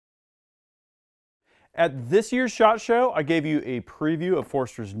At this year's SHOT Show, I gave you a preview of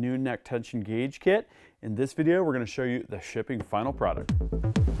Forster's new Neck Tension Gage Kit. In this video, we're going to show you the shipping final product.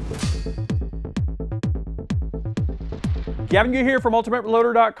 Gavin here from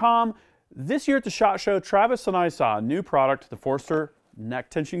UltimateReloader.com. This year at the SHOT Show, Travis and I saw a new product, the Forster Neck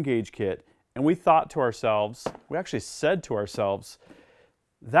Tension Gage Kit, and we thought to ourselves, we actually said to ourselves,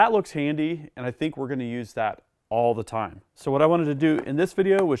 that looks handy, and I think we're going to use that all the time. So what I wanted to do in this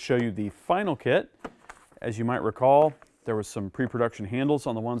video was show you the final kit. As you might recall, there was some pre-production handles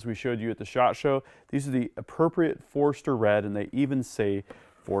on the ones we showed you at the SHOT Show. These are the appropriate Forster red, and they even say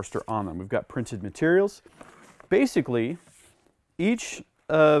Forster on them. We've got printed materials. Basically, each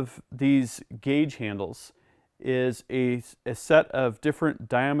of these gauge handles is a set of different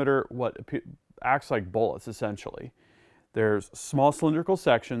diameter, what acts like bullets, essentially. There's small cylindrical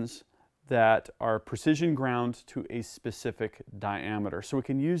sections that are precision ground to a specific diameter. So we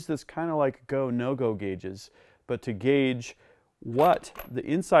can use this kind of like go, no-go gauges, but to gauge what the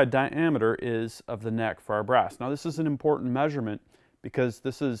inside diameter is of the neck for our brass. Now this is an important measurement because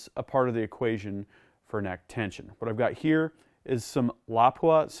this is a part of the equation for neck tension. What I've got here is some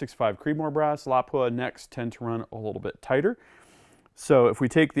Lapua 6.5 Creedmoor brass. Lapua necks tend to run a little bit tighter. So if we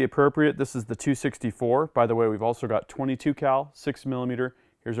take the appropriate, this is the 264. By the way, we've also got 22 cal, 6mm.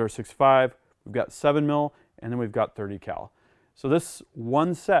 Here's our 6.5. We've got 7 mil, and then we've got 30 cal. So this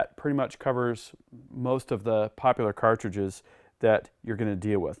one set pretty much covers most of the popular cartridges that you're going to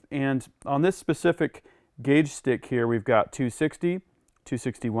deal with. And on this specific gauge stick here, we've got 260,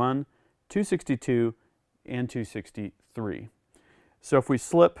 261, 262, and 263. So if we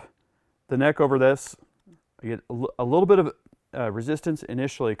slip the neck over this, I get a little bit of resistance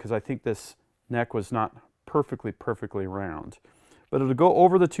initially because I think this neck was not perfectly round. But it'll go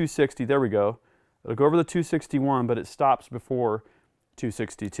over the 260, there we go. It'll go over the 261, but it stops before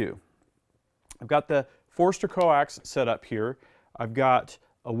 262. I've got the Forster coax set up here. I've got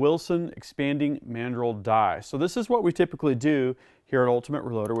a Wilson expanding mandrel die. So this is what we typically do here at Ultimate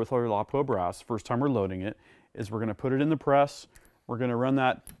Reloader with our Lapua brass. First time we're loading it is we're going to put it in the press. We're going to run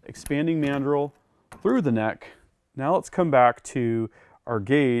that expanding mandrel through the neck. Now let's come back to our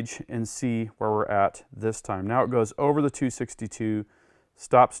gauge and see where we're at this time. Now it goes over the 262,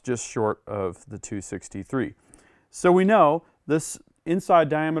 stops just short of the 263. So we know this inside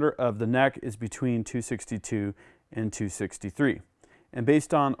diameter of the neck is between 262 and 263. And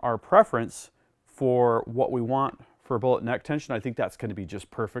based on our preference for what we want for bullet neck tension, I think that's going to be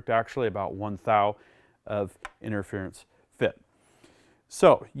just perfect, actually, about 1 thou of interference fit.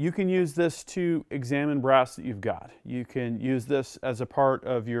 So you can use this to examine brass that you've got. You can use this as a part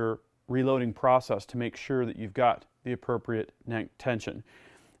of your reloading process to make sure that you've got the appropriate neck tension.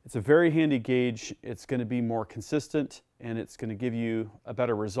 It's a very handy gauge. It's going to be more consistent, and it's going to give you a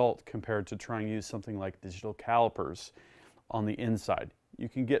better result compared to trying to use something like digital calipers on the inside. You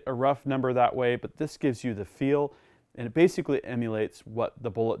can get a rough number that way, but this gives you the feel, and it basically emulates what the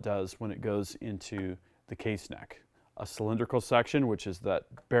bullet does when it goes into the case neck. A cylindrical section, which is that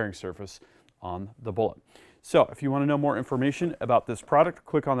bearing surface on the bullet. So if you want to know more information about this product,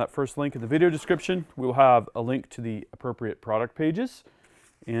 click on that first link in the video description. We'll have a link to the appropriate product pages.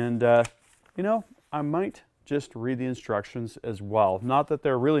 And, you know, I might just read the instructions as well. Not that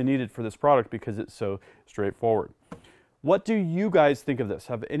they're really needed for this product because it's so straightforward. What do you guys think of this?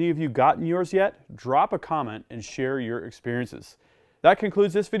 Have any of you gotten yours yet? Drop a comment and share your experiences. That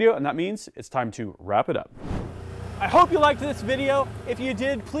concludes this video, and that means it's time to wrap it up. I hope you liked this video. If you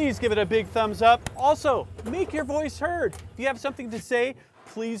did, please give it a big thumbs up. Also, make your voice heard. If you have something to say,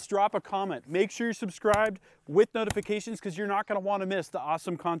 please drop a comment. Make sure you're subscribed with notifications because you're not going to want to miss the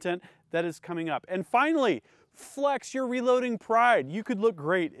awesome content that is coming up. And finally, flex your reloading pride. You could look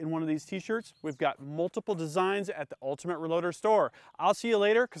great in one of these t-shirts. We've got multiple designs at the Ultimate Reloader store. I'll see you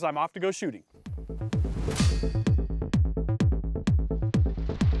later because I'm off to go shooting.